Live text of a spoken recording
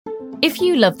If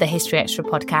you love the History Extra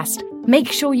podcast,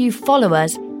 make sure you follow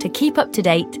us to keep up to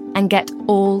date and get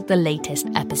all the latest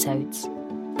episodes.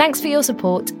 Thanks for your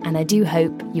support, and I do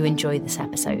hope you enjoy this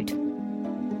episode.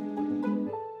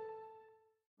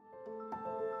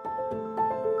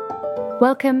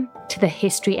 Welcome to the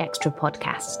History Extra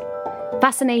podcast.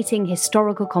 Fascinating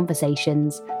historical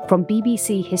conversations from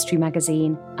BBC History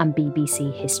Magazine and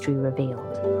BBC History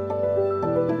Revealed.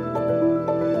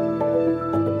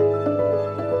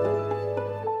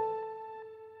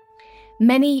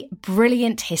 Many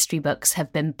brilliant history books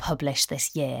have been published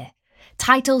this year.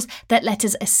 Titles that let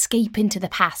us escape into the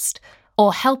past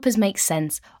or help us make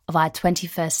sense of our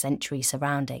 21st century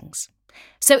surroundings.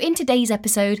 So in today's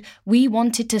episode, we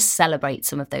wanted to celebrate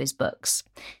some of those books.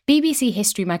 BBC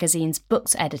History Magazine's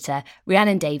books editor,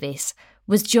 Rhiannon Davies,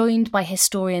 was joined by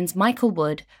historians Michael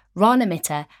Wood, Rana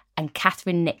Mitter and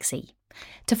Catherine Nixey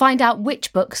to find out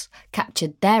which books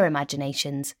captured their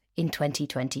imaginations in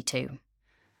 2022.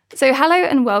 So hello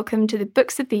and welcome to the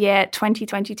Books of the Year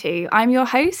 2022. I'm your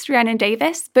host, Rhiannon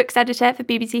Davies, books editor for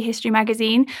BBC History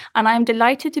Magazine, and I'm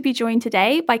delighted to be joined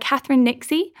today by Catherine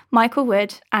Nixey, Michael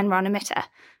Wood and Rana Mitter.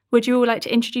 Would you all like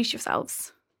to introduce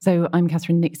yourselves? So I'm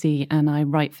Catherine Nixey and I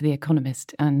write for The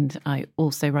Economist, and I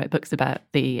also write books about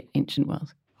the ancient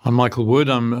world. I'm Michael Wood.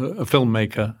 I'm a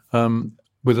filmmaker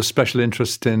with a special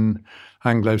interest in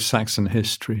Anglo-Saxon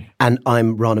history. And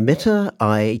I'm Rana Mitter.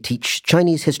 I teach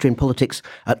Chinese history and politics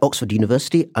at Oxford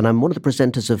University, and I'm one of the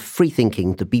presenters of Free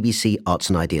Thinking, the BBC Arts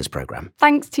and Ideas programme.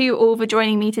 Thanks to you all for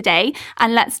joining me today,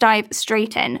 and let's dive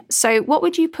straight in. So what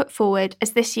would you put forward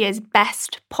as this year's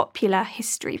best popular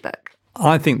history book?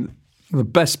 I think the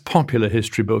best popular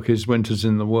history book is Winters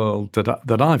in the World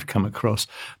that I've come across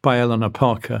by Eleanor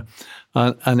Parker.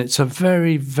 And it's a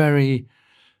very, very,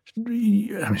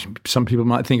 some people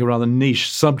might think a rather niche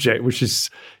subject, which is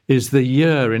the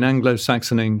year in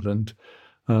Anglo-Saxon England,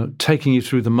 taking you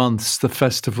through the months, the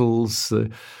festivals,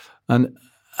 and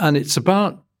it's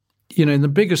about, in the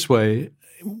biggest way,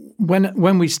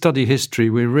 when we study history,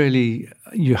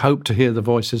 you hope to hear the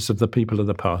voices of the people of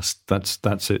the past.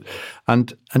 That's it,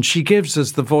 and she gives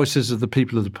us the voices of the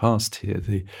people of the past here.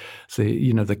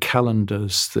 The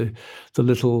calendars, the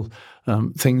little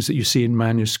things that you see in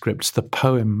manuscripts, the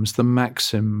poems, the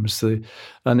maxims,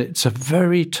 and it's a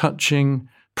very touching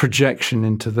projection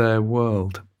into their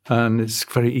world. And it's a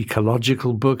very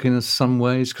ecological book in some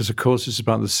ways, because, of course, it's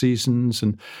about the seasons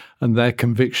and their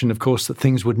conviction, of course, that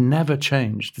things would never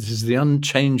change. This is the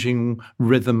unchanging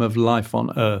rhythm of life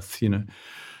on Earth,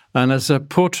 And as a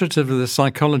portrait of the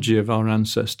psychology of our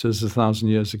ancestors 1,000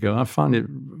 years ago, I find it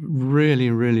really,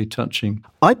 really touching.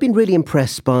 I've been really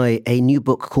impressed by a new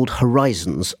book called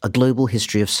Horizons, A Global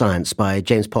History of Science by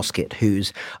James Poskett,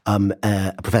 who's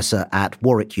a professor at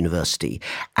Warwick University.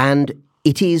 And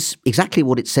it is exactly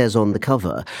what it says on the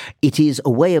cover. It is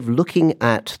a way of looking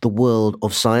at the world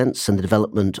of science and the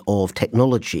development of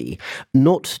technology,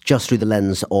 not just through the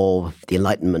lens of the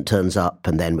Enlightenment turns up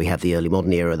and then we have the early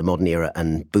modern era,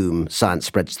 and boom, science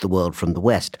spreads to the world from the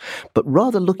West, but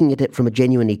rather looking at it from a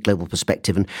genuinely global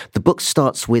perspective. And the book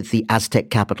starts with the Aztec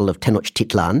capital of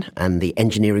Tenochtitlan and the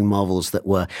engineering marvels that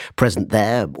were present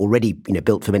there, already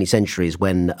built for many centuries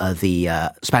when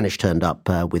the Spanish turned up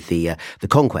with the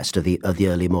conquest of the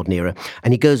early modern era.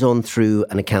 And he goes on through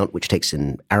an account which takes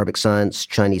in Arabic science,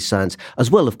 Chinese science,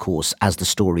 as well, of course, as the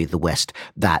story of the West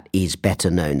that is better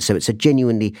known. So it's a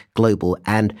genuinely global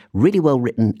and really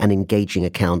well-written and engaging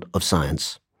account of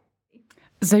science.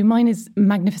 So mine is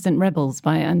Magnificent Rebels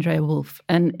by Andrea Wolf,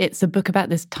 and it's a book about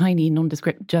this tiny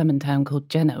nondescript German town called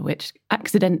Jena, which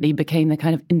accidentally became the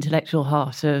kind of intellectual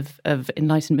heart of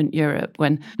Enlightenment Europe,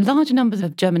 when large numbers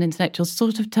of German intellectuals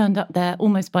sort of turned up there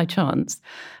almost by chance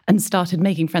and started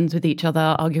making friends with each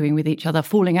other, arguing with each other,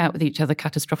 falling out with each other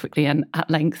catastrophically and at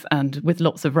length, and with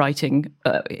lots of writing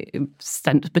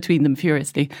sent between them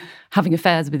furiously, having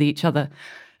affairs with each other.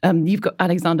 You've got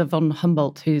Alexander von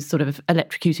Humboldt, who's sort of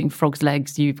electrocuting frogs'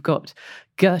 legs. You've got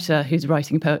Goethe, who's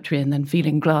writing poetry and then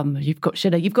feeling glum. You've got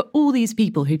Schiller. You've got all these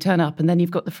people who turn up, and then you've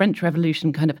got the French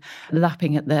Revolution kind of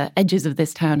lapping at the edges of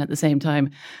this town at the same time,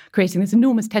 creating this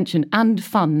enormous tension and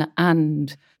fun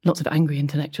and lots of angry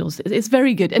intellectuals. It's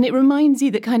very good, and it reminds you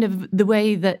that kind of the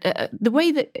way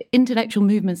that intellectual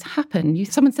movements happen.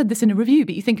 Someone said this in a review,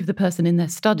 but you think of the person in their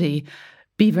study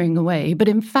beavering away, but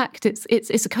in fact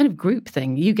it's a kind of group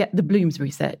thing. You get the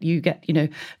Bloomsbury set, you get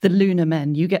the Lunar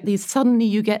Men, you get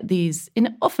these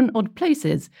in often odd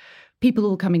places, people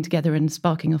all coming together and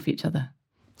sparking off each other.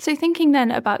 So thinking then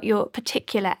about your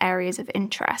particular areas of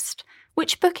interest,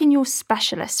 which book in your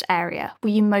specialist area were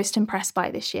you most impressed by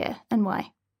this year and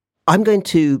why? I'm going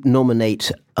to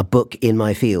nominate a book in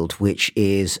my field, which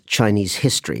is Chinese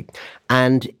history.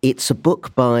 And it's a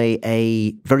book by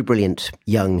a very brilliant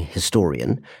young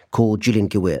historian called Julian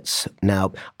Gewirtz.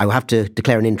 Now, I will have to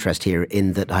declare an interest here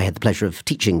in that I had the pleasure of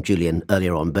teaching Julian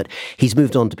earlier on, but he's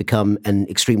moved on to become an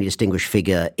extremely distinguished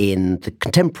figure in the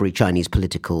contemporary Chinese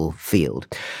political field.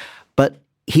 But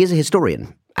he is a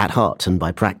historian at heart and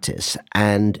by practice.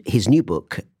 And his new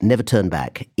book, Never Turn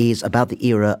Back, is about the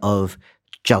era of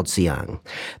Zhao Ziyang.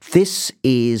 This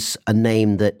is a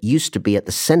name that used to be at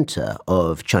the center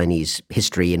of Chinese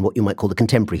history in what you might call the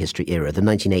contemporary history era, the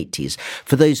 1980s.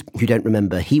 For those who don't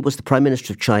remember, he was the Prime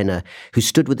Minister of China who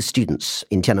stood with the students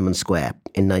in Tiananmen Square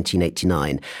in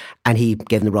 1989, and he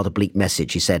gave them a rather bleak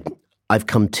message. He said, "I've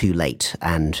come too late,"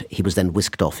 and he was then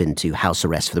whisked off into house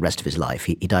arrest for the rest of his life.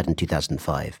 He died in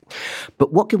 2005.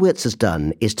 But what Gewirtz has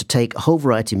done is to take a whole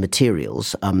variety of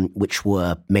materials, which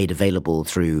were made available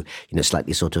through,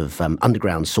 slightly sort of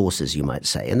underground sources, you might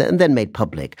say, and then made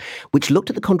public, which looked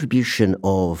at the contribution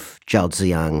of Zhao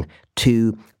Ziyang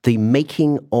to the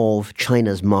making of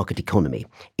China's market economy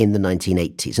in the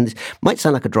 1980s. And this might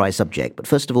sound like a dry subject, but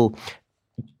first of all,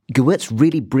 Gewirtz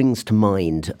really brings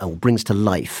to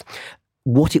life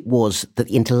what it was that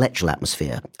the intellectual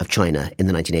atmosphere of China in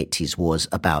the 1980s was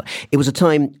about. It was a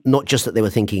time not just that they were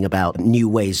thinking about new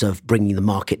ways of bringing the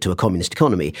market to a communist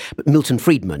economy, but Milton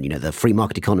Friedman, the free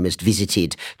market economist,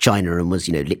 visited China and was,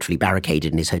 literally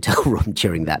barricaded in his hotel room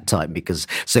during that time because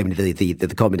so many of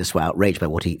the communists were outraged by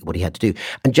what he had to do.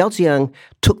 And Zhao Ziyang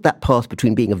took that path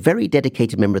between being a very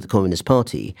dedicated member of the Communist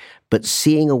Party, but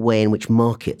seeing a way in which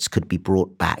markets could be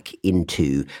brought back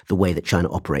into the way that China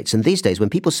operates. And these days, when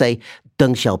people say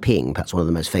Deng Xiaoping, perhaps one of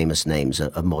the most famous names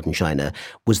of modern China,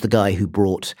 was the guy who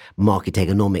brought market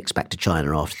economics back to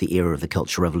China after the era of the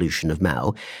Cultural Revolution of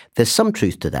Mao. There's some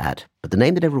truth to that, but the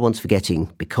name that everyone's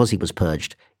forgetting because he was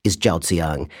purged is Zhao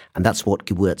Ziyang, and that's what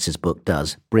Gewirtz's book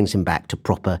does, brings him back to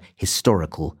proper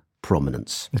historical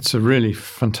prominence. It's a really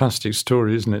fantastic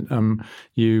story, isn't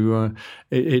it?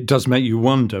 It does make you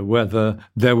wonder whether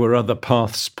there were other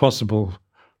paths possible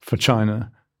for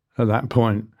China at that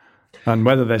point, and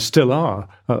whether there still are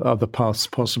other paths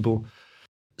possible.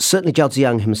 Certainly Zhao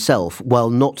Ziyang himself, while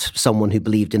not someone who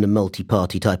believed in a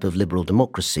multi-party type of liberal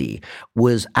democracy,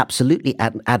 was absolutely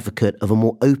an advocate of a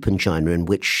more open China in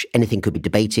which anything could be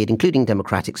debated, including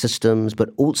democratic systems, but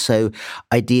also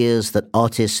ideas that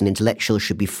artists and intellectuals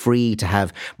should be free to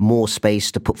have more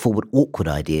space to put forward awkward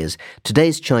ideas.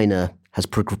 Today's China has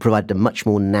provided a much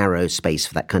more narrow space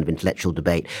for that kind of intellectual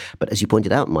debate. But as you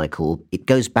pointed out, Michael, it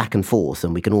goes back and forth,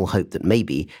 and we can all hope that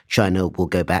maybe China will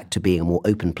go back to being a more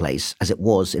open place, as it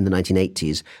was in the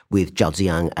 1980s with Zhao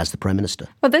Ziyang as the Prime Minister.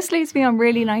 Well, this leads me on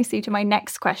really nicely to my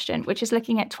next question, which is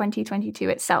looking at 2022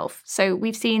 itself. So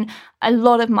we've seen a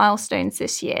lot of milestones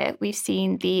this year. We've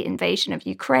seen the invasion of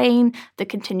Ukraine, the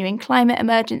continuing climate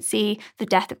emergency, the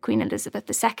death of Queen Elizabeth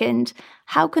II.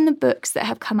 How can the books that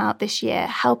have come out this year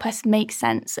help us make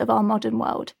sense of our modern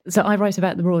world? So I write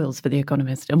about the royals for The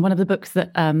Economist, and one of the books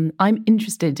that I'm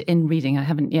interested in reading, I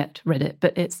haven't yet read it,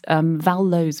 but it's Val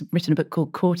Lowe's written a book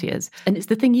called Courtiers, and it's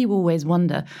the thing you always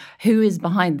wonder, who is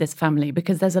behind this family,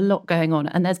 because there's a lot going on,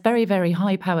 and there's very, very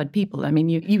high-powered people. I mean,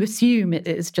 you assume it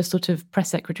is just sort of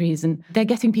press secretaries, and they're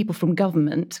getting people from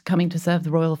government coming to serve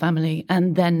the royal family,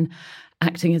 and then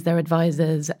acting as their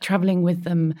advisors, travelling with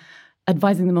them,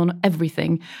 advising them on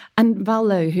everything. And Val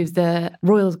Lowe, who's the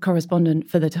royal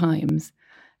correspondent for The Times,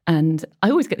 and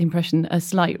I always get the impression a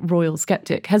slight royal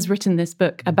skeptic, has written this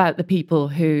book about the people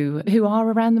who are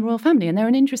around the royal family. And they're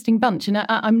an interesting bunch. And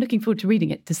I'm looking forward to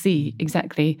reading it to see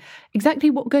exactly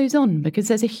what goes on, because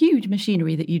there's a huge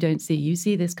machinery that you don't see. You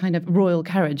see this kind of royal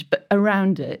carriage, but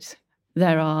around it,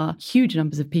 there are huge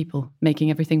numbers of people making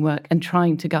everything work and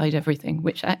trying to guide everything,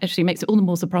 which actually makes it all the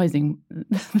more surprising,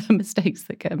 the mistakes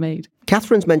that get made.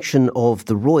 Catherine's mention of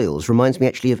the royals reminds me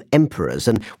actually of emperors.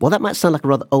 And while that might sound like a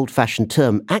rather old-fashioned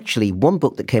term, actually one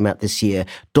book that came out this year,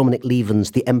 Dominic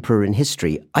Leven's The Emperor in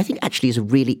History, I think actually is a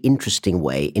really interesting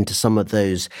way into some of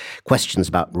those questions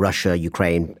about Russia,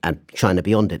 Ukraine, and China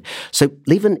beyond it. So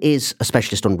Leven is a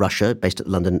specialist on Russia, based at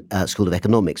the London School of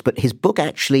Economics, but his book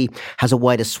actually has a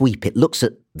wider sweep. It looks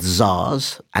at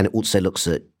czars, and it also looks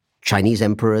at Chinese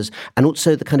emperors, and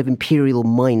also the kind of imperial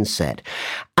mindset.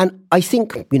 And I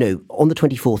think, on the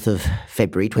 24th of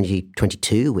February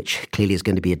 2022, which clearly is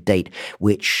going to be a date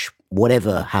which,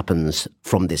 whatever happens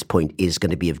from this point, is going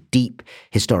to be of deep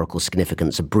historical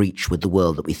significance, a breach with the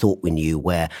world that we thought we knew,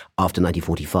 where after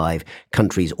 1945,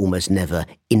 countries almost never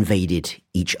invaded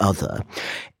each other.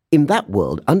 in that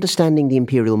world, understanding the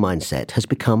imperial mindset has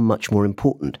become much more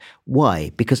important.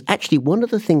 Why? Because actually one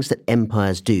of the things that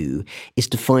empires do is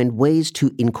to find ways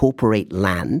to incorporate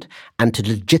land and to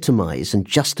legitimize and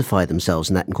justify themselves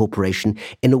in that incorporation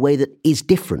in a way that is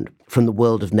different from the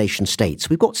world of nation states.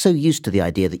 We've got so used to the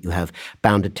idea that you have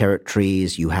bounded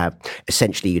territories, you have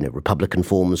essentially, republican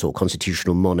forms or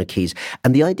constitutional monarchies,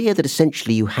 and the idea that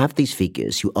essentially you have these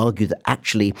figures who argue that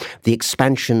actually the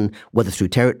expansion, whether through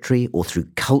territory or through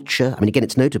culture, I mean, again,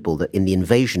 it's notable that in the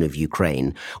invasion of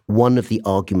Ukraine, one of the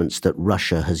arguments that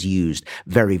Russia has used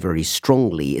very, very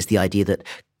strongly is the idea that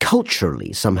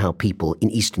culturally, somehow people in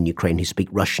eastern Ukraine who speak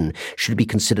Russian should be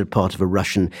considered part of a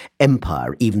Russian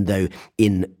empire, even though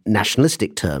in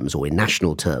nationalistic terms or in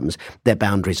national terms, their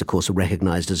boundaries, of course, are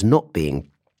recognized as not being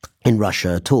in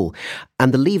Russia at all.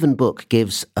 And the Lieven book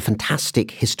gives a fantastic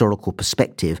historical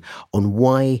perspective on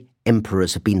why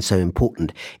emperors have been so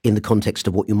important in the context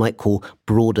of what you might call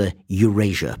broader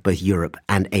Eurasia, both Europe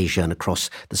and Asia and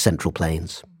across the Central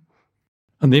Plains.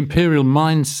 And the imperial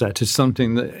mindset is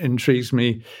something that intrigues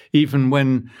me, even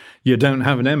when you don't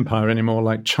have an empire anymore,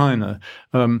 like China.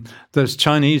 There's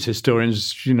Chinese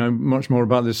historians, much more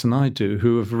about this than I do,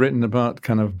 who have written about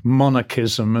kind of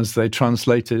monarchism as they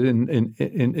translate it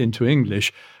into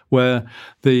English, where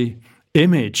the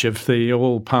image of the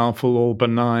all-powerful,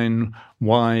 all-benign,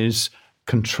 wise,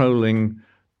 controlling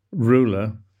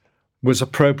ruler was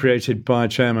appropriated by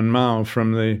Chairman Mao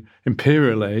from the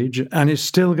imperial age and is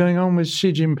still going on with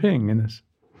Xi Jinping in this.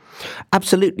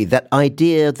 Absolutely. That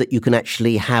idea that you can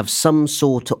actually have some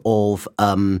sort of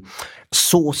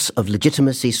source of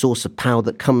legitimacy, source of power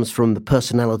that comes from the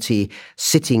personality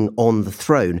sitting on the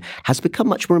throne has become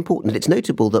much more important. And it's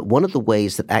notable that one of the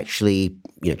ways that actually,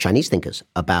 Chinese thinkers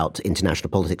about international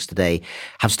politics today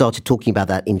have started talking about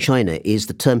that in China is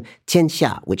the term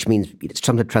tianxia, which means it's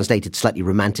sometimes translated slightly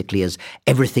romantically as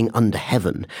everything under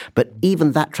heaven. But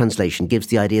even that translation gives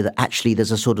the idea that actually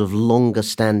there's a sort of longer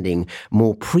standing,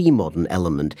 more pre-modern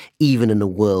element, even in a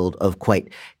world of quite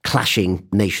clashing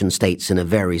nation states in a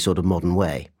very sort of modern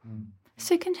way.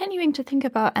 So continuing to think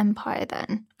about empire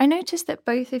then, I noticed that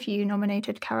both of you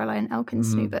nominated Caroline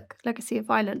Elkins' new book, Legacy of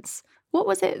Violence. What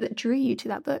was it that drew you to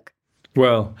that book?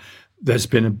 Well, there's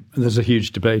a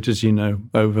huge debate, as you know,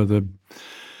 over the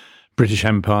British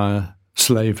Empire,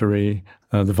 slavery,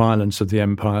 the violence of the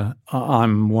empire.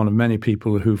 I'm one of many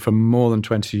people who for more than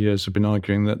 20 years have been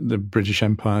arguing that the British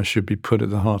Empire should be put at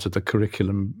the heart of the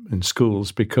curriculum in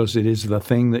schools because it is the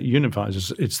thing that unifies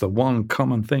us. It's the one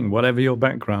common thing, whatever your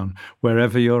background,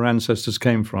 wherever your ancestors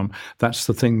came from, that's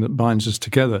the thing that binds us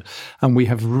together. And we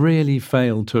have really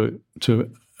failed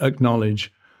to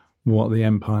acknowledge what the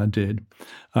empire did.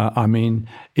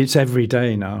 It's every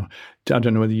day now. I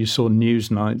don't know whether you saw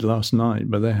Newsnight last night,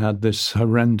 but they had this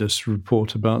horrendous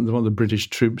report about one of the British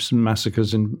troops and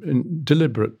massacres in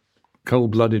deliberate,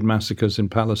 cold-blooded massacres in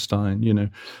Palestine, during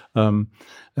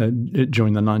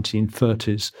the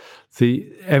 1930s.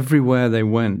 Everywhere they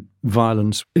went,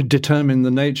 violence determined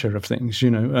the nature of things,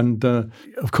 and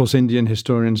of course Indian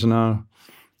historians are now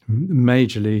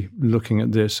majorly looking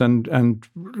at this, and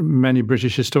many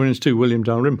British historians too. William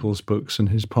Dalrymple's books and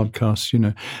his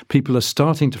podcasts, people are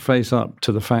starting to face up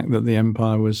to the fact that the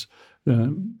empire was,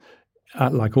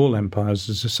 like all empires,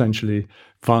 is essentially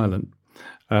violent.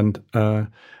 And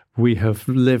we have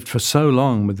lived for so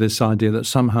long with this idea that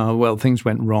somehow, things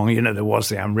went wrong. There was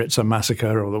the Amritsar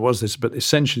massacre or there was this, but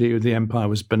essentially the empire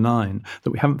was benign,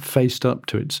 that we haven't faced up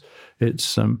to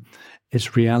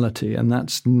its reality, and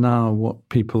that's now what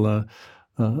people are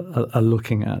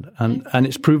looking at, and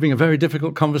it's proving a very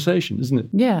difficult conversation, isn't it?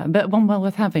 Yeah, but one well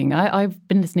worth having. I've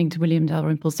been listening to William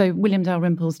Dalrymple. So William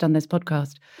Dalrymple's done this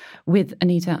podcast with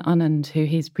Anita Anand, who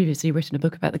he's previously written a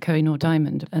book about the Koh-i-Noor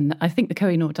diamond, and I think the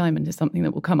Koh-i-Noor diamond is something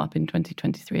that will come up in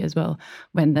 2023 as well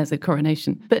when there's a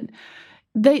coronation. But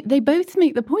they both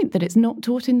make the point that it's not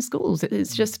taught in schools.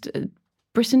 It's just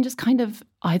Britain just kind of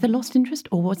either lost interest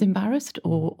or was embarrassed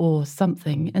or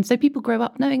something. And so people grow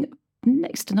up knowing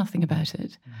next to nothing about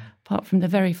it, apart from the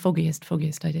very foggiest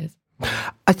ideas.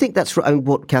 I think that's right.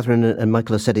 What Catherine and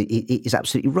Michael have said is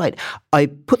absolutely right. I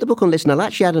put the book on the list, and I'll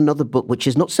actually add another book, which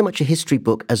is not so much a history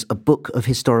book as a book of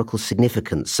historical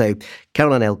significance. So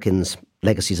Caroline Elkins'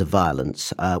 Legacies of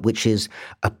Violence, which is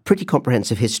a pretty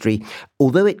comprehensive history.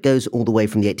 Although it goes all the way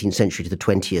from the 18th century to the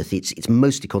 20th, it's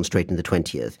mostly concentrated in the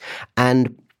 20th.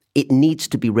 And it needs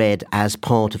to be read as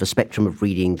part of a spectrum of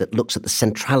reading that looks at the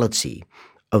centrality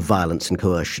of violence and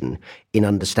coercion in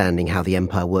understanding how the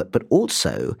empire worked, but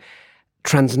also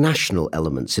transnational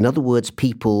elements. In other words,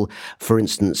 people, for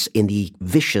instance, in the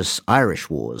vicious Irish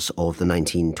wars of the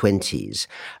 1920s,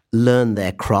 learn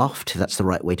their craft, if that's the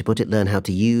right way to put it, learn how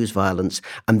to use violence,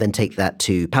 and then take that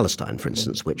to Palestine, for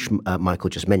instance, which Michael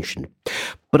just mentioned.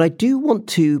 But I do want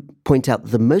to point out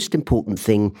that the most important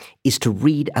thing is to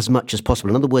read as much as possible.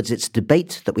 In other words, it's a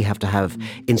debate that we have to have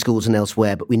in schools and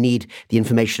elsewhere, but we need the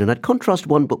information. And I'd contrast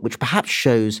one book which perhaps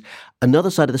shows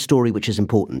another side of the story which is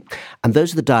important. And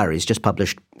those are the diaries just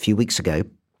published a few weeks ago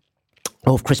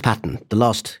of Chris Patten, the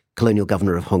last colonial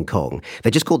governor of Hong Kong.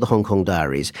 They're just called the Hong Kong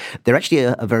Diaries. They're actually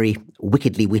a very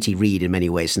wickedly witty read in many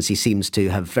ways, since he seems to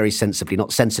have very sensibly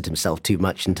not censored himself too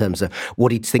much in terms of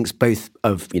what he thinks both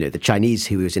of, the Chinese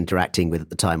who he was interacting with at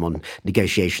the time on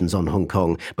negotiations on Hong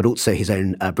Kong, but also his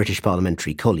own British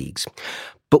parliamentary colleagues.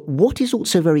 But what is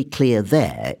also very clear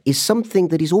there is something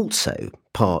that is also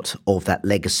part of that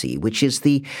legacy, which is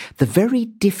the very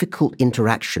difficult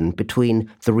interaction between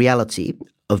the reality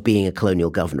of being a colonial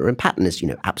governor. And Patten is,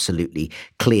 absolutely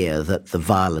clear that the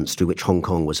violence through which Hong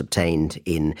Kong was obtained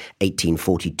in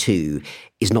 1842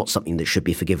 is not something that should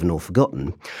be forgiven or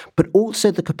forgotten, but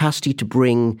also the capacity to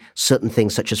bring certain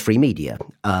things such as free media,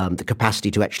 the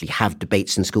capacity to actually have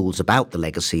debates in schools about the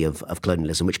legacy of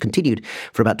colonialism, which continued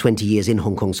for about 20 years in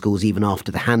Hong Kong schools, even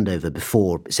after the handover,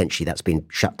 before essentially that's been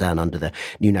shut down under the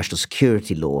new national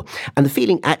security law. And the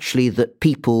feeling actually that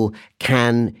people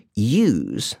can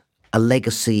use a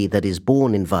legacy that is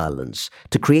born in violence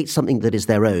to create something that is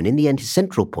their own. In the end, his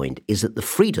central point is that the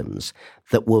freedoms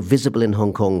that were visible in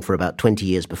Hong Kong for about 20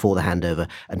 years before the handover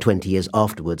and 20 years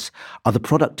afterwards are the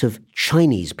product of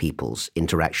Chinese people's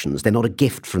interactions. They're not a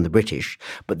gift from the British,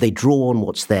 but they draw on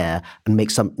what's there and make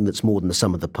something that's more than the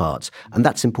sum of the parts. And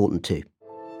that's important too.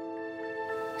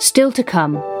 Still to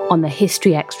come on the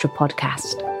History Extra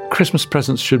podcast. Christmas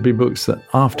presents should be books that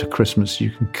after Christmas you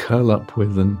can curl up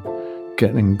with and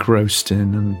get engrossed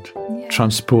in and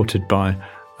transported by,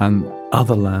 and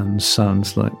Other Lands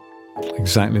sounds like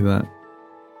exactly that.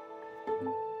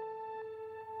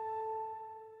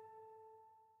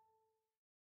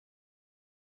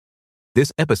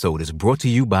 This episode is brought to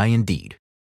you by Indeed.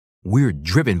 We're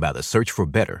driven by the search for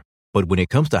better, but when it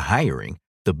comes to hiring,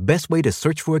 the best way to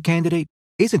search for a candidate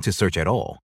isn't to search at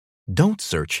all. Don't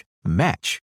search,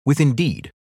 match with Indeed.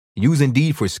 Use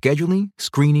Indeed for scheduling,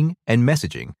 screening, and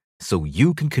messaging, so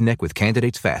you can connect with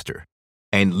candidates faster.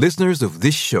 And listeners of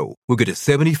this show will get a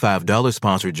 $75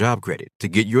 sponsored job credit to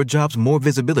get your jobs more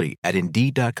visibility at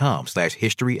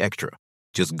Indeed.com/HistoryExtra.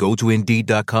 Just go to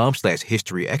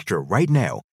Indeed.com/HistoryExtra right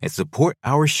now and support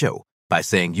our show by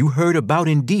saying you heard about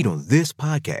Indeed on this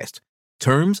podcast.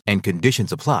 Terms and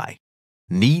conditions apply.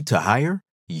 Need to hire?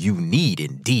 You need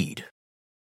Indeed.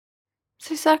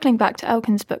 So circling back to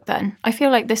Elkins' book then, I feel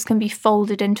like this can be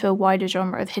folded into a wider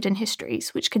genre of hidden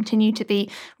histories, which continue to be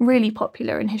really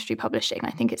popular in history publishing, I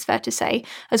think it's fair to say.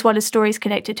 As well as stories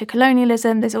connected to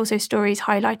colonialism, there's also stories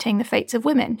highlighting the fates of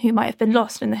women who might have been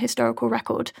lost in the historical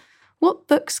record. What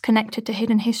books connected to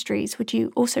hidden histories would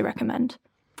you also recommend?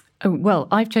 Oh, well,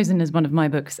 I've chosen as one of my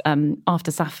books After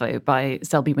Sappho by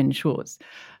Selby Wynne Schwartz,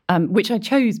 which I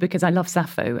chose because I love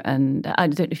Sappho. And I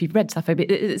don't know if you've read Sappho, but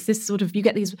it's this sort of, you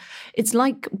get these, it's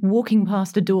like walking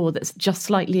past a door that's just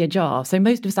slightly ajar. So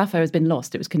most of Sappho has been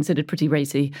lost. It was considered pretty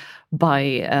racy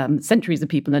by centuries of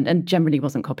people and generally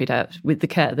wasn't copied out with the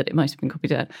care that it might have been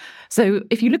copied out. So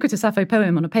if you look at a Sappho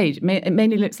poem on a page, it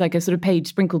mainly looks like a sort of page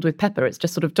sprinkled with pepper. It's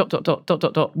just sort of ...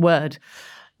 word.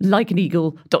 Like an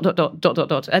eagle, ...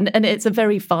 And it's a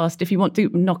very fast, if you want to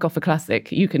knock off a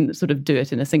classic, you can sort of do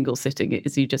it in a single sitting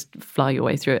as you just fly your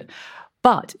way through it.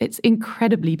 But it's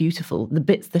incredibly beautiful. The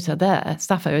bits that are there,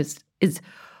 Sappho is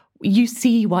you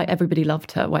see why everybody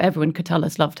loved her, why everyone,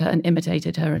 Catullus, loved her and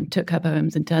imitated her and took her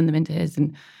poems and turned them into his.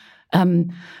 And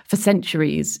for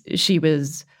centuries, she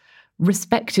was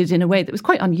respected in a way that was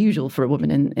quite unusual for a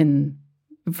woman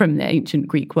from the ancient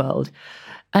Greek world.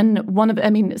 And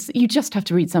you just have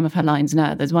to read some of her lines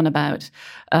now. There's one about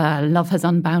love has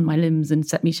unbound my limbs and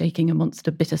set me shaking, a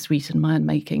monster bittersweet in my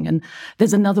unmaking. And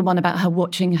there's another one about her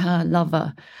watching her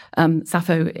lover.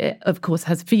 Sappho, of course,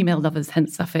 has female lovers,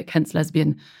 hence Sapphic, hence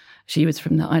lesbian. She was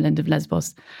from the island of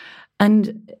Lesbos.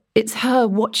 And it's her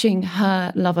watching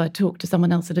her lover talk to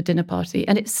someone else at a dinner party.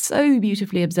 And it's so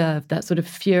beautifully observed, that sort of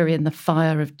fury and the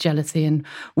fire of jealousy and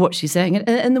what she's saying.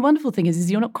 And the wonderful thing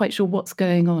is you're not quite sure what's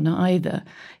going on either.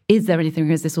 Is there anything,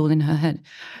 or is this all in her head?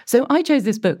 So I chose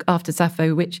this book, After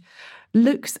Sappho, which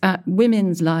looks at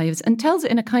women's lives and tells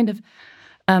it in a kind of,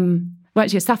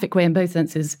 actually a Sapphic way in both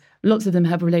senses. Lots of them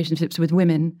have relationships with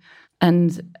women.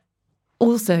 And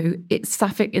also it's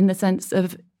Sapphic in the sense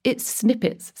of it's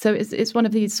snippets. So it's one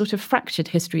of these sort of fractured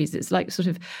histories. It's like sort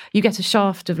of you get a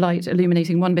shaft of light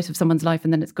illuminating one bit of someone's life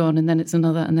and then it's gone and then it's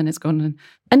another and then it's gone.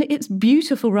 And it's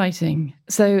beautiful writing.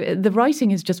 So the writing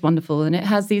is just wonderful. And it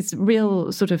has these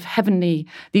real sort of heavenly,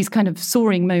 these kind of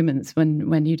soaring moments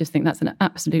when you just think that's an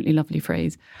absolutely lovely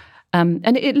phrase.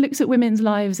 And it looks at women's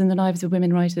lives and the lives of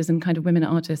women writers and kind of women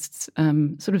artists,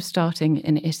 sort of starting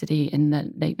in Italy in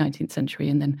the late 19th century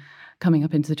and then coming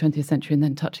up into the 20th century and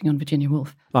then touching on Virginia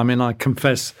Woolf. I mean, I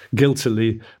confess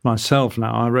guiltily myself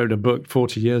now. I wrote a book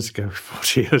 40 years ago.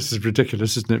 40 years is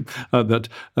ridiculous, isn't it? That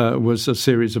was a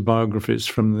series of biographies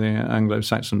from the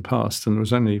Anglo-Saxon past. And there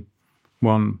was only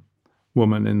one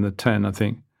woman in the 10, I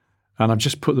think. And I've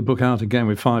just put the book out again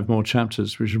with 5 more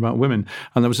chapters, which are about women.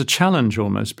 And there was a challenge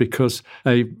almost because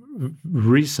a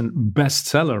recent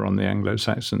bestseller on the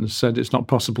Anglo-Saxons said it's not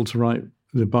possible to write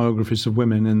the biographies of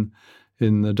women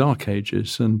in the Dark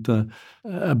Ages.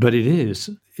 But it is.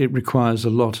 It requires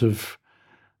a lot of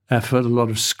effort, a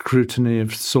lot of scrutiny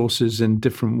of sources in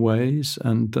different ways.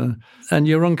 And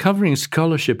you're uncovering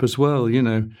scholarship as well, you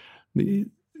know.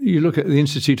 You look at the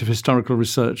Institute of Historical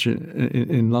Research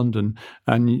in London,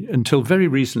 and until very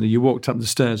recently, you walked up the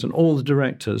stairs and all the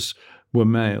directors were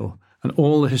male, and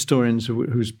all the historians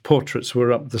whose portraits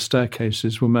were up the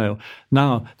staircases were male.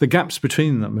 Now, the gaps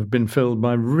between them have been filled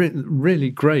by really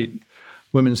great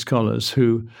women scholars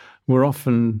who were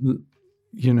often,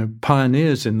 you know,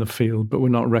 pioneers in the field, but were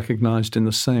not recognised in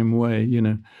the same way, you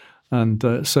know.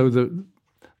 And so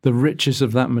the riches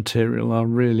of that material are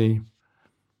really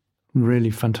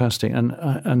fantastic.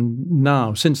 And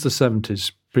now, since the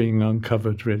 70s, being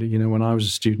uncovered, really, you know, when I was a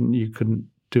student, you couldn't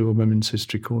do a women's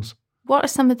history course. What are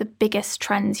some of the biggest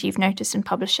trends you've noticed in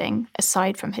publishing,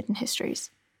 aside from hidden histories?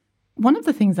 One of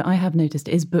the things that I have noticed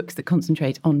is books that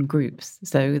concentrate on groups.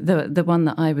 So the one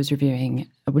that I was reviewing,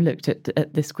 we looked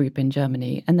at this group in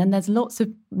Germany, and then there's lots of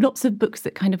books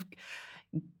that kind of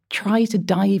try to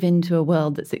dive into a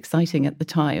world that's exciting at the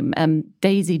time.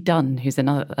 Daisy Dunn, who's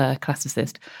another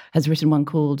classicist, has written one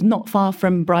called Not Far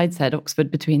from Brideshead, Oxford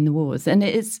Between the Wars. And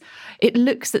it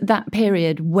looks at that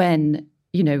period when,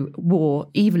 you know, war,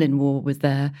 Evelyn Waugh was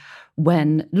there,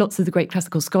 when lots of the great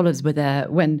classical scholars were there,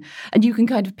 and you can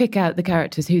kind of pick out the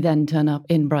characters who then turn up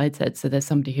in Brideshead. So there's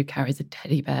somebody who carries a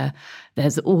teddy bear,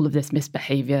 there's all of this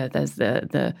misbehaviour, there's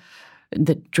the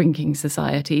drinking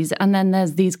societies. And then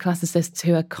there's these classicists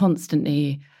who are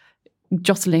constantly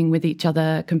jostling with each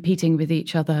other, competing with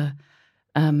each other.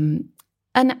 And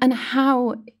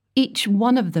how each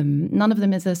one of them, none of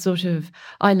them is a sort of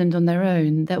island on their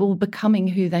own. They're all becoming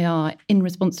who they are in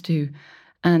response to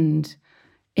and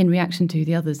in reaction to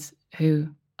the others who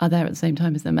are there at the same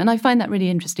time as them. And I find that really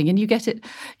interesting. And you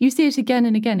see it again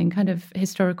and again in kind of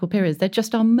historical periods. There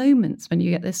just are moments when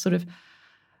you get this sort of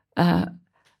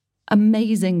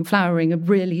amazing flowering of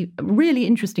really, really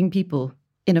interesting people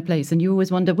in a place. And you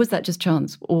always wonder, was that just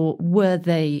chance? Or were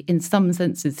they, in some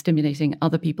senses, stimulating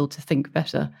other people to think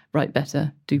better, write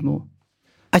better, do more?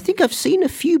 I think I've seen a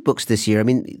few books this year. I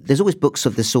mean, there's always books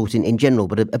of this sort in general,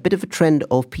 but a bit of a trend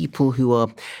of people who are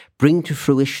bringing to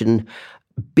fruition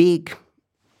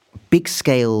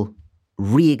big-scale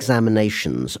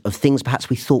re-examinations of things perhaps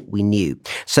we thought we knew.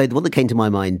 So the one that came to my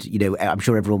mind, you know, I'm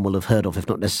sure everyone will have heard of, if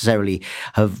not necessarily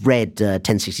have read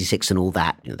 1066 and all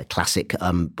that, you know, the classic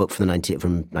book from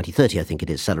 1930, I think it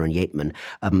is, Seller and Yeatman,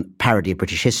 parody of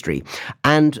British history.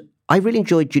 And I really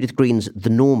enjoyed Judith Green's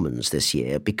The Normans this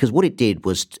year because what it did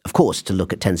was, of course, to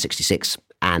look at 1066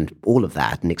 and all of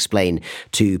that and explain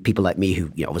to people like me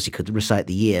who, you know, obviously could recite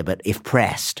the year, but if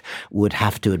pressed, would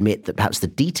have to admit that perhaps the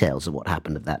details of what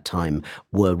happened at that time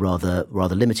were rather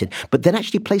limited. But then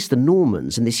actually place the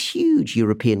Normans in this huge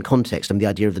European context. I mean, the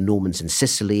idea of the Normans in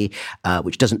Sicily,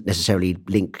 which doesn't necessarily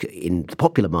link in the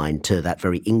popular mind to that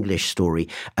very English story.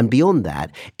 And beyond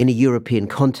that, in a European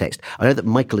context. I know that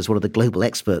Michael is one of the global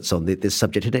experts on this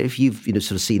subject. I don't know if you've, you know,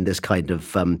 sort of seen this kind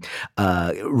of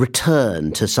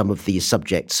return to some of these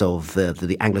subjects of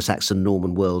the Anglo-Saxon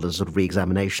Norman world as sort of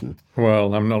re-examination.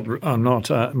 Well, I'm not.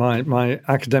 My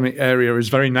academic area is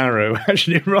very narrow,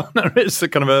 actually, rather. It's the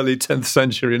kind of early 10th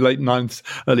century, late 9th,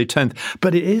 early 10th.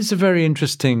 But it is a very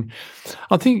interesting,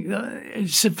 I think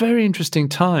it's a very interesting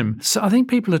time. So I think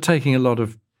people are taking a lot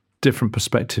of different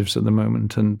perspectives at the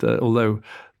moment. And although,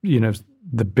 you know,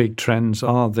 the big trends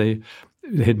are the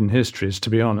hidden histories, to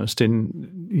be honest,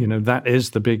 that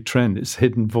is the big trend. It's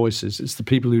hidden voices. It's the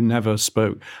people who never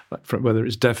spoke, like whether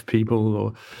it's deaf people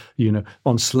or, you know,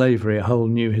 on slavery, a whole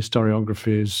new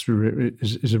historiography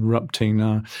is erupting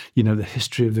now. You know, the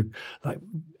history of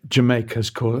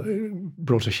Jamaica's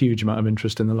brought a huge amount of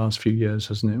interest in the last few years,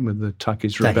 hasn't it, with the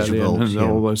Takis Rebellion and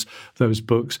all those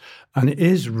books. And it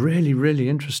is really, really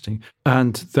interesting.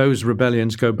 And those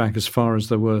rebellions go back as far as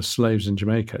there were slaves in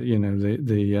Jamaica. You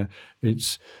know,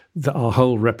 our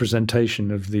whole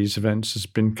representation of these events has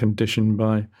been conditioned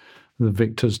by the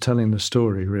victors telling the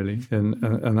story, really, and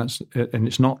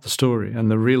it's not the story.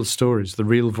 And the real stories, the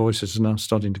real voices are now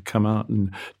starting to come out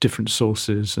in different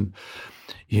sources. And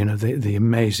you know, the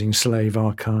amazing slave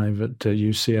archive at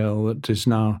UCL that is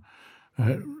now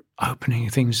opening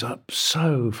things up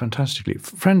so fantastically. A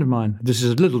friend of mine, this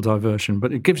is a little diversion,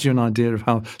 but it gives you an idea of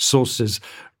how sources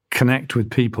connect with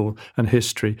people and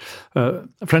history. A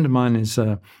friend of mine is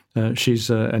she's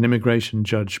an immigration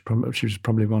judge. She was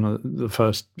probably one of the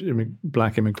first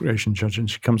black immigration judges, and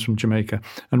she comes from Jamaica.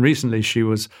 And recently she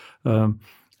was,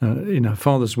 in her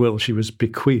father's will, she was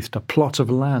bequeathed a plot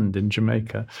of land in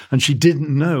Jamaica, and she didn't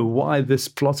know why this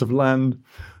plot of land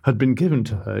had been given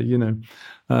to her, you know.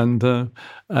 And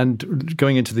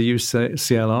going into the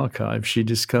UCL archive, she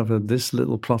discovered this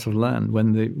little plot of land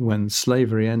when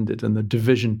slavery ended and the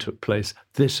division took place.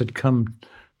 This had come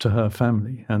to her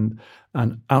family, and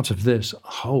out of this, a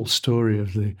whole story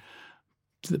of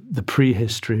the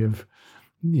prehistory of,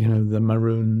 you know, the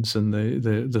Maroons and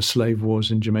the slave wars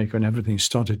in Jamaica, and everything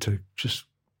started to just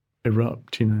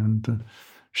erupt, you know. And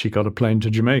she got a plane to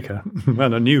Jamaica,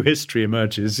 and a new history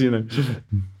emerges, you know.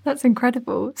 That's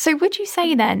incredible. So would you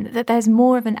say then that there's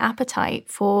more of an appetite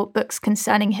for books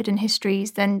concerning hidden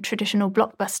histories than traditional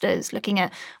blockbusters looking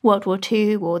at World War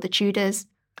II or the Tudors?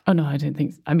 Oh, no, I don't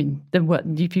think so. I mean,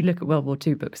 if you look at World War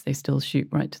II books, they still shoot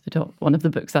right to the top. One of the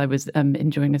books I was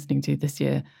enjoying listening to this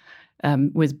year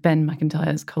was Ben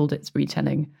Macintyre's Colditz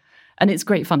retelling. And it's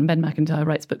great fun. Ben Macintyre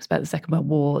writes books about the Second World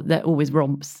War. They're always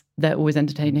romps. They're always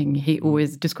entertaining. He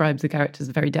always describes the characters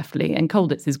very deftly. And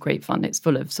Colditz is great fun. It's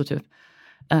full of sort of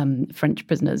French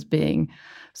prisoners being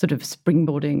sort of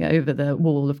springboarding over the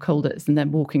wall of Colditz and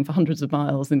then walking for hundreds of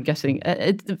miles and getting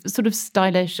it's sort of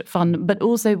stylish, fun. But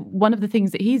also one of the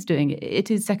things that he's doing,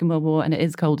 it is Second World War and it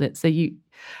is Colditz. So you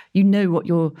know what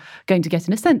you're going to get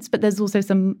in a sense. But there's also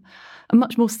a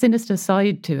much more sinister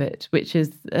side to it, which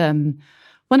is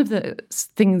one of the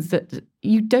things that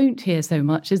you don't hear so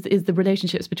much is the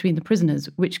relationships between the prisoners,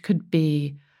 which could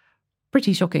be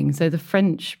pretty shocking. So the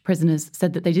French prisoners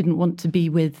said that they didn't want to be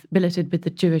billeted with the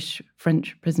Jewish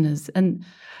French prisoners. And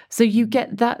so you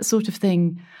get that sort of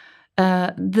thing,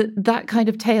 that kind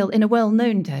of tale in a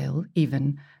well-known tale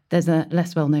even. There's a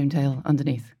less well-known tale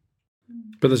underneath.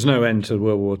 But there's no end to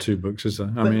World War II books, is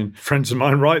there? I mean, friends of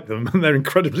mine write them and they're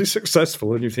incredibly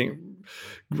successful, and you think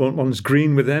one's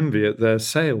green with envy at their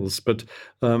sales. But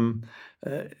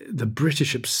the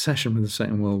British obsession with the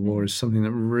Second World War is something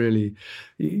that really,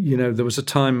 you know, there was a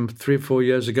time 3 or 4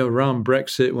 years ago around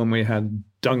Brexit when we had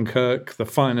Dunkirk, The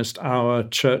Finest Hour,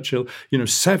 Churchill, you know,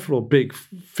 several big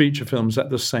feature films at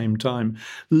the same time.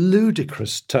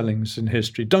 Ludicrous tellings in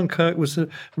history. Dunkirk was a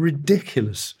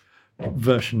ridiculous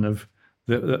version of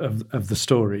the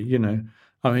story, you know.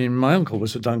 I mean, my uncle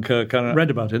was at Dunkirk and I read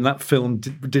about it, and that film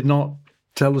did not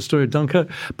tell the story of Dunkirk.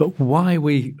 But why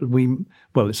we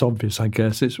well, it's obvious, I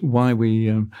guess. It's why we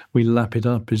lap it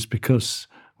up is because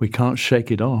we can't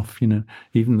shake it off, you know.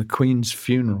 Even the Queen's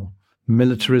funeral,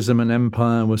 militarism and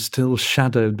empire were still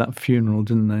shadowed that funeral,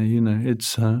 didn't they? You know,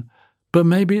 it's. But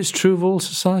maybe it's true of all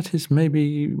societies. Maybe,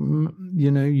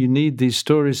 you know, you need these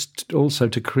stories also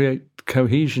to create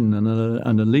cohesion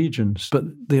and allegiance. But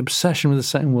the obsession with the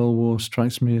Second World War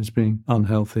strikes me as being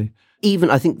unhealthy. Even,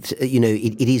 I think, you know,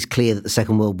 it is clear that the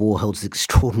Second World War holds an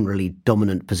extraordinarily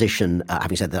dominant position.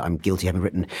 Having said that, I'm guilty of having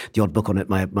written the odd book on it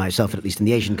myself, at least in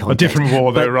the Asian context. A different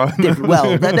war, though, right?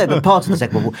 But part of the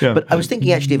Second World War. Yeah. But I was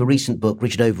thinking actually of a recent book,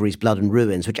 Richard Overy's Blood and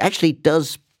Ruins, which actually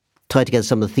does tie together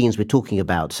some of the themes we're talking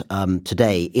about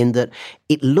today, in that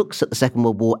it looks at the Second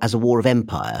World War as a war of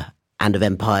empire and of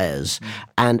empires,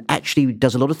 and actually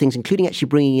does a lot of things, including actually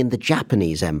bringing in the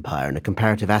Japanese empire in a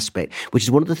comparative aspect, which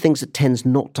is one of the things that tends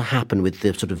not to happen with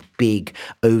the sort of big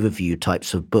overview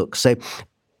types of books. So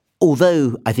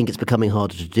although I think it's becoming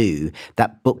harder to do,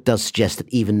 that book does suggest that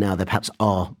even now there perhaps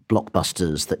are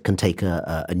blockbusters that can take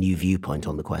a new viewpoint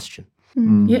on the question.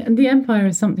 Yeah, and the empire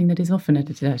is something that is often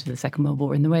edited out of the Second World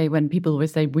War in the way when people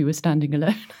always say we were standing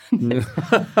alone.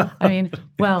 I mean,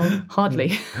 well,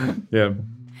 hardly. Yeah.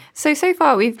 So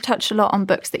far we've touched a lot on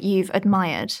books that you've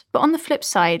admired. But on the flip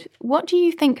side, what do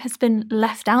you think has been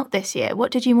left out this year? What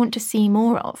did you want to see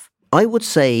more of? I would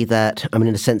say that, I mean,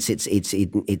 in a sense,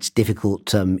 it's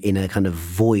difficult in a kind of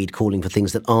void calling for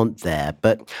things that aren't there.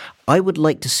 But I would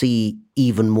like to see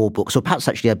even more books, or perhaps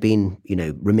actually I've been, you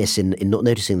know, remiss in not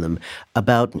noticing them,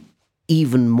 about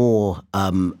even more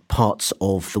parts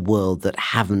of the world that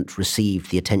haven't received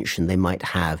the attention they might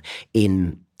have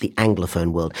in the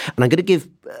Anglophone world. And I'm going to give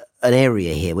an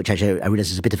area here, which actually I realize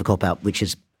is a bit of a cop-out, which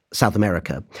is South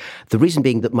America. The reason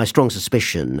being that my strong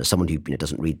suspicion, as someone who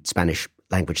doesn't read Spanish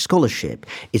language scholarship,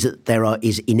 is that there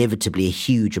is inevitably a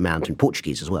huge amount, in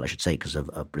Portuguese as well, I should say, because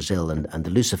of Brazil and the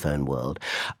Lusophone world.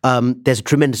 There's a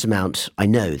tremendous amount, I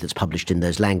know, that's published in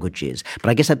those languages. But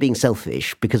I guess I'm being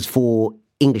selfish, because for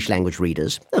English language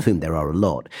readers, of whom there are a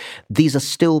lot, these are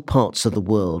still parts of the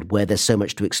world where there's so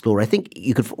much to explore. I think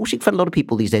you could find a lot of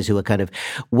people these days who are kind of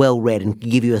well-read and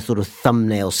give you a sort of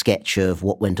thumbnail sketch of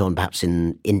what went on perhaps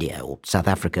in India or South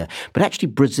Africa. But actually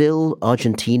Brazil,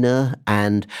 Argentina,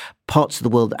 and parts of the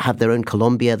world that have their own,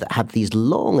 Colombia, that have these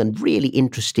long and really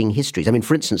interesting histories. I mean,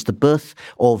 for instance, the birth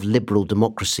of liberal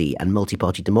democracy and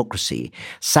multi-party democracy,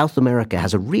 South America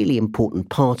has a really important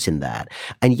part in that.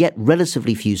 And yet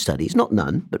relatively few studies, not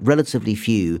none, but relatively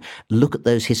few, look at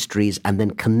those histories and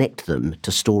then connect them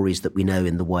to stories that we know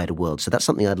in the wider world. So that's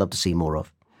something I'd love to see more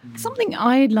of. Something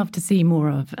I'd love to see more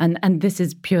of, and this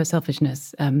is pure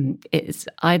selfishness, is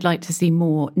I'd like to see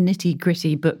more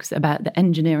nitty-gritty books about the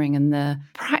engineering and the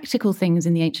practical things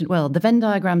in the ancient world. The Venn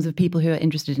diagrams of people who are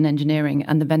interested in engineering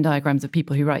and the Venn diagrams of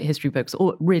people who write history books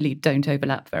all really don't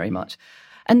overlap very much.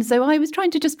 And so I was trying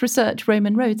to just research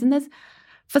Roman roads, and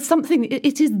for something,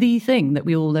 it is the thing that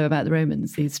we all know about the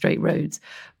Romans, these straight roads.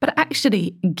 But actually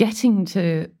getting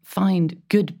to find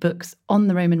good books on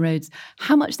the Roman roads,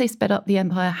 how much they sped up the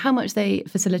empire, how much they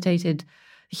facilitated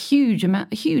huge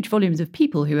volumes of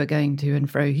people who are going to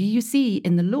and fro, who you see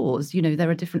in the laws. There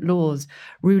are different laws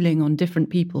ruling on different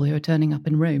people who are turning up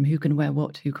in Rome, who can wear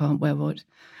what, who can't wear what.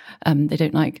 They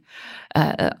don't like,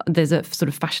 there's a sort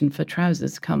of fashion for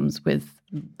trousers comes with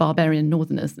barbarian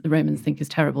northerners that the Romans think is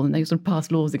terrible, and they sort of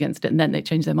pass laws against it, and then they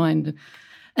change their mind.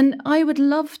 And I would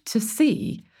love to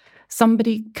see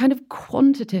somebody kind of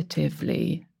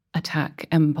quantitatively attack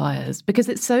empires, because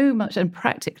it's so much, and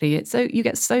practically you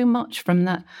get so much from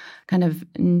that kind of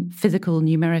physical,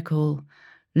 numerical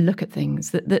look at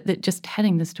things that just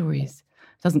telling the stories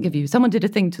doesn't give you. Someone did a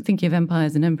thing to thinking of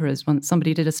empires and emperors once.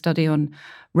 Somebody did a study on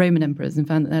Roman emperors and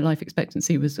found that their life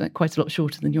expectancy was quite a lot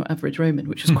shorter than your average Roman,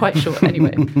 which was quite short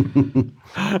anyway.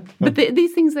 But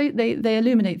these things, they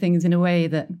illuminate things in a way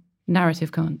that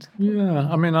narrative can't. Yeah,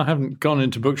 I mean, I haven't gone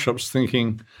into bookshops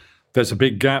thinking there's a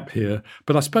big gap here.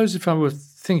 But I suppose if I were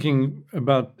thinking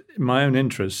about my own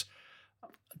interests,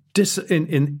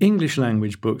 in English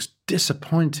language books,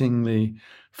 disappointingly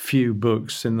few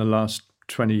books in the last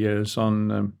 20 years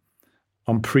on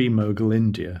pre-Mughal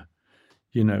India.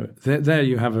 There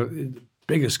you have the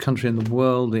biggest country in the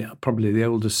world, probably the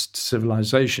oldest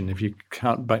civilization, if you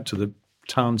count back to the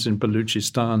towns in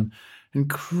Baluchistan,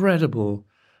 incredible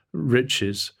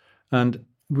riches. And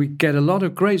we get a lot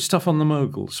of great stuff on the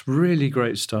Mughals, really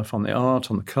great stuff on the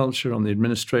art, on the culture, on the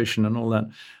administration and all that.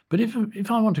 But if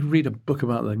I want to read a book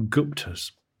about the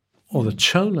Guptas or the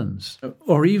Cholans,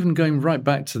 or even going right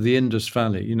back to the Indus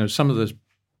Valley, some of the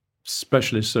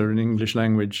specialists are in English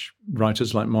language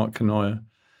writers like Mark Canoyer,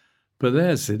 but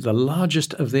there's the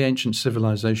largest of the ancient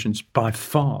civilizations by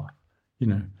far.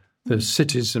 The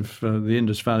cities of the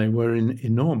Indus Valley were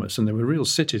enormous, and they were real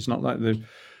cities, not like the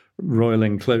royal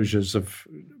enclosures of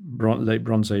late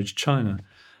Bronze Age China.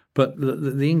 But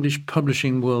the English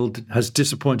publishing world has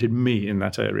disappointed me in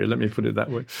that area. Let me put it that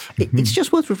way. It's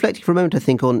just worth reflecting for a moment, I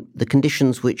think, on the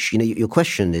conditions which, your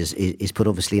question is put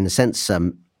obviously in a sense,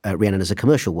 Rhiannon, as a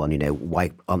commercial one, why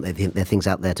aren't there things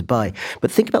out there to buy? But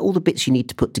think about all the bits you need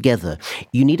to put together.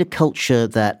 You need a culture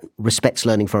that respects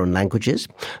learning foreign languages,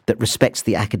 that respects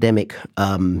the academic,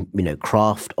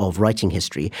 craft of writing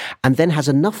history, and then has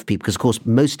enough people, because of course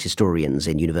most historians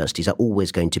in universities are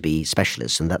always going to be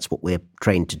specialists, and that's what we're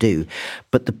trained to do.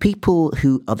 But the people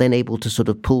who are then able to sort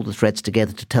of pull the threads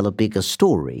together to tell a bigger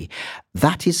story,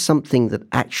 that is something that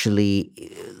actually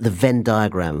the Venn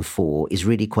diagram for is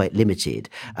really quite limited.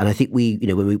 And I think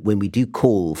when we do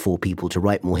call for people to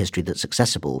write more history that's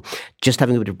accessible, just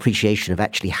having a bit of appreciation of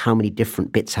actually how many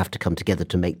different bits have to come together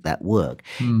to make that work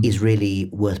is really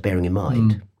worth bearing in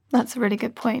mind. That's a really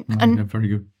good point. And very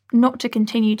good. Not to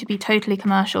continue to be totally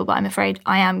commercial, but I'm afraid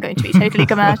I am going to be totally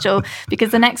commercial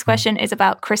because the next question is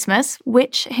about Christmas.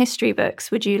 Which history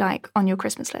books would you like on your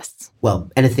Christmas lists?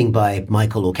 Well, anything by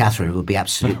Michael or Catherine would be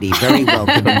absolutely very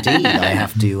welcome indeed. I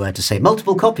have to say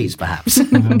multiple copies, perhaps.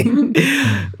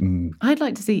 I'd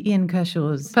like to see Ian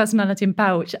Kershaw's Personality and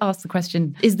Power, which asks the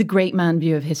question, is the great man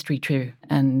view of history true?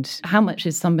 And how much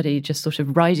is somebody just sort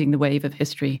of riding the wave of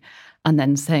history and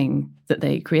then saying that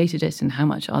they created it, and how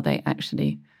much are they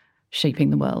actually shaping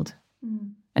the world?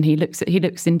 And he looks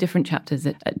in different chapters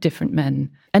at different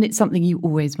men. And it's something you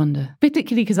always wonder,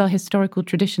 particularly because our historical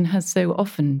tradition has so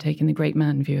often taken the great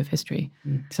man view of history.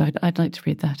 So I'd like to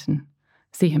read that and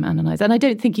see him analyse. And I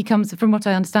don't think he comes, from what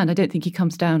I understand, I don't think he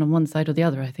comes down on one side or the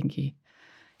other. I think he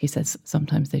says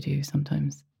sometimes they do,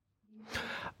 sometimes.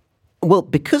 Well,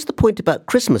 because the point about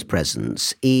Christmas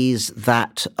presents is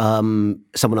that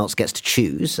someone else gets to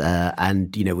choose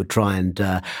and, would try and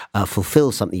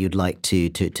fulfill something you'd like to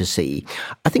see.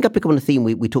 I think I pick up on a theme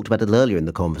we talked about it earlier in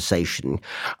the conversation.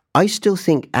 I still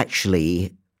think,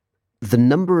 actually, the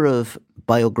number of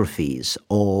biographies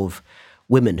of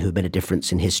women who have made a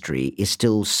difference in history is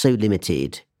still so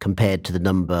limited compared to the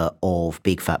number of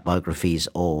big fat biographies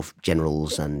of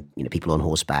generals and people on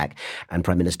horseback and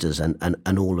prime ministers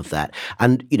and all of that.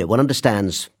 And one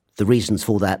understands the reasons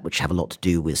for that, which have a lot to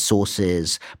do with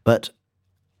sources. But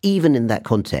even in that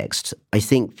context, I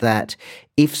think that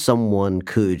if someone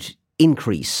could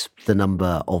increase the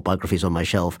number of biographies on my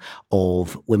shelf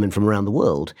of women from around the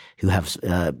world who have,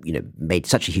 made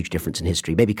such a huge difference in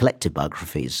history, maybe collective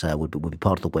biographies would be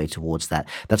part of the way towards that.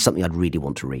 That's something I'd really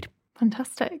want to read.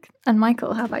 Fantastic. And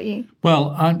Michael, how about you?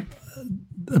 Well,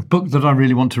 a book that I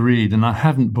really want to read and I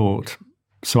haven't bought,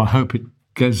 so I hope it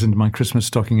goes into my Christmas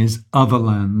stocking, is Other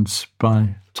Lands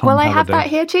by Tom Well, I Halliday. have that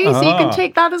here too, so you can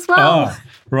take that as well.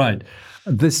 Right.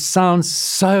 This sounds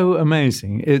so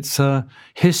amazing. It's a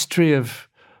history of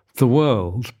the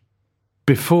world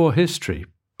before history,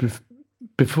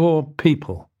 before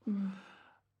people.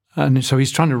 And so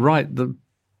he's trying to write the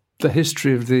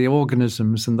history of the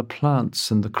organisms and the plants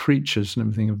and the creatures and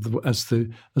everything as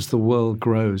the world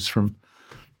grows from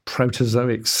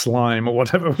protozoic slime or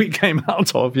whatever we came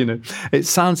out of. It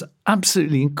sounds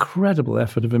absolutely incredible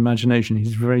effort of imagination.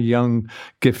 He's a very young,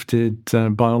 gifted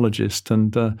biologist,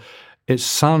 and it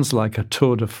sounds like a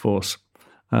tour de force.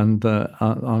 And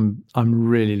I'm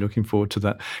really looking forward to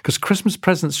that, because Christmas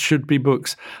presents should be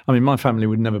books. I mean, my family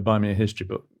would never buy me a history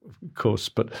book, of course,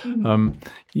 but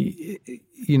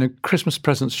Christmas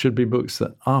presents should be books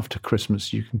that after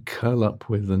Christmas you can curl up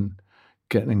with and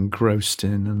get engrossed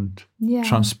in and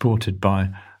transported by.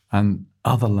 And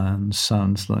Other Lands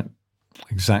sounds like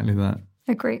exactly that.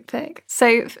 A great pick.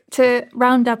 So to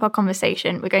round up our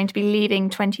conversation, we're going to be leaving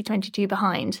 2022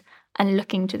 behind and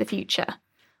looking to the future.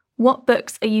 What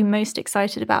books are you most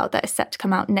excited about that are set to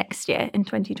come out next year in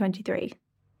 2023?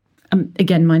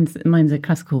 Again, mine's a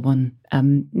classical one.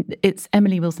 It's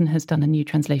Emily Wilson has done a new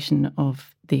translation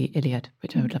of the Iliad,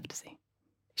 which I would love to see.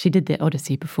 She did the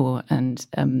Odyssey before and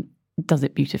does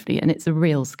it beautifully, and it's a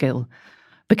real skill,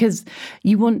 because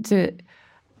you want to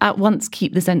at once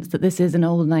keep the sense that this is an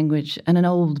old language and an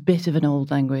old bit of an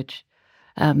old language,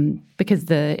 because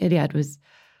the Iliad was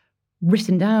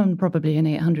written down probably in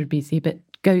 800 BC, but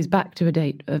goes back to a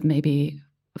date of maybe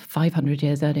 500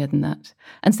 years earlier than that.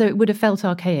 And so it would have felt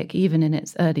archaic even in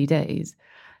its early days.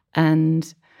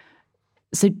 And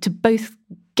so to both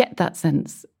get that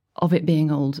sense of it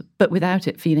being old, but without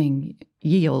it feeling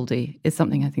ye olde, is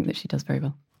something I think that she does very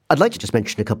well. I'd like to just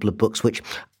mention a couple of books which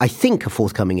I think are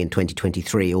forthcoming in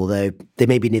 2023, although they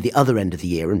may be near the other end of the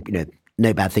year, and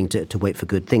no bad thing to wait for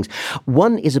good things.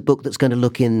 One is a book that's going to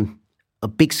look in a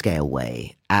big-scale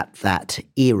way at that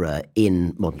era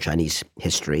in modern Chinese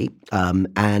history.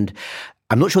 And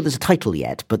I'm not sure there's a title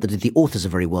yet, but the authors are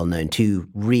very well known, two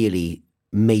really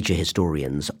major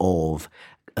historians of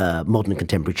modern and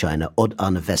contemporary China,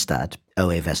 Odd-Arne Westad,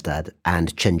 O.A. Westad,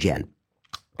 and Chen Jian.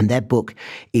 And their book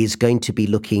is going to be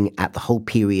looking at the whole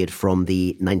period from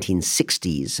the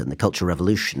 1960s and the Cultural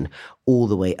Revolution all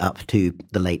the way up to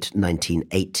the late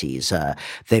 1980s.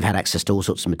 They've had access to all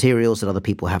sorts of materials that other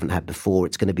people haven't had before.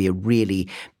 It's going to be a really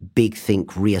big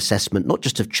reassessment, not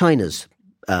just of China's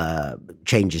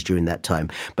changes during that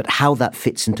time, but how that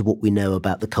fits into what we know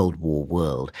about the Cold War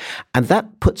world. And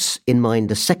that puts in mind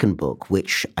a second book,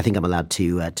 which I think I'm allowed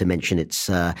to mention.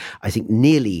 It's, I think,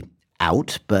 nearly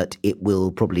out, but it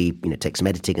will probably take some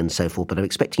editing and so forth, but I'm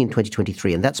expecting in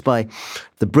 2023, and that's by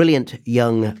the brilliant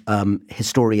young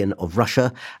historian of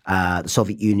Russia, the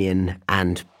Soviet Union,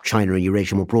 and China and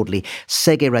Eurasia more broadly,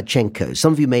 Sergei Radchenko.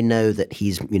 Some of you may know that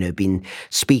he's been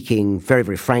speaking very,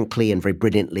 very frankly and very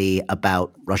brilliantly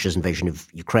about Russia's invasion of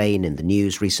Ukraine in the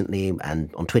news recently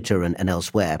and on Twitter and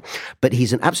elsewhere. But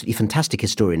he's an absolutely fantastic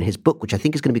historian. His book, which I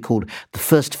think is going to be called The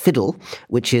First Fiddle,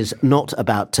 which is not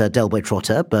about Del Boy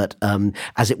Trotter, but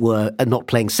as it were, not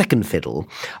playing second fiddle,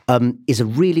 is a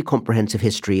really comprehensive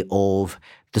history of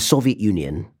the Soviet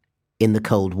Union in the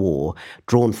Cold War,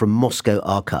 drawn from Moscow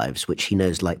archives, which he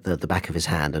knows like the back of his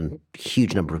hand, and a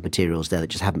huge number of materials there that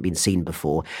just haven't been seen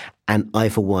before. And I,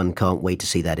 for one, can't wait to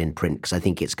see that in print, because I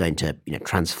think it's going to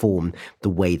transform the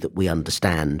way that we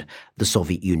understand the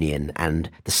Soviet Union and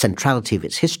the centrality of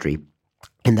its history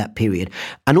in that period.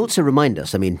 And also remind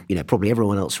us, probably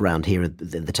everyone else around here at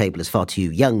the table is far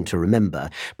too young to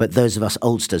remember, but those of us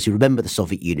oldsters who remember the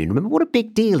Soviet Union, remember what a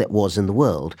big deal it was in the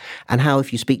world, and how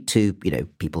if you speak to,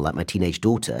 people like my teenage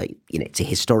daughter, it's a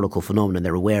historical phenomenon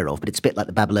they're aware of, but it's a bit like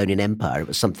the Babylonian Empire. It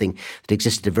was something that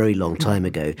existed a very long time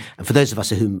ago. And for those of us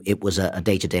to whom it was a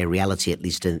day-to-day reality, at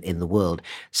least in the world,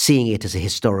 seeing it as a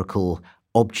historical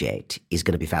object is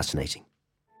going to be fascinating.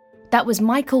 That was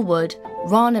Michael Wood,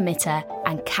 Rana Mitter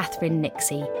and Catherine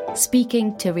Nixey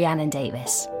speaking to Rhiannon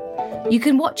Davis. You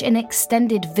can watch an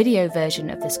extended video version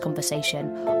of this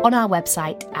conversation on our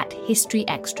website at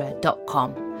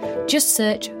historyextra.com. Just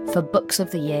search for Books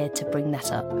of the Year to bring that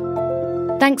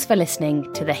up. Thanks for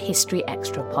listening to the History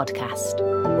Extra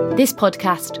podcast. This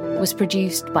podcast was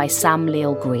produced by Sam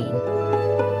Leal Green.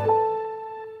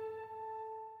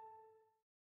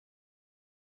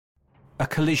 A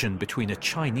collision between a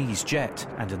Chinese jet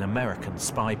and an American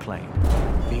spy plane.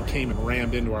 He came and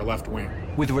rammed into our left wing.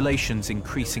 With relations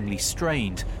increasingly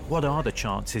strained, what are the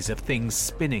chances of things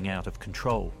spinning out of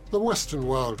control? The Western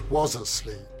world was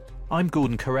asleep. I'm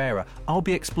Gordon Carrera. I'll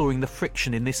be exploring the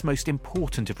friction in this most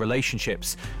important of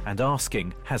relationships and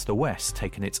asking, has the West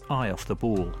taken its eye off the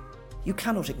ball? You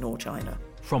cannot ignore China.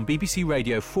 From BBC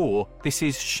Radio 4, this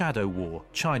is Shadow War,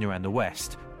 China and the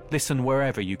West. Listen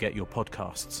wherever you get your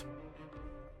podcasts.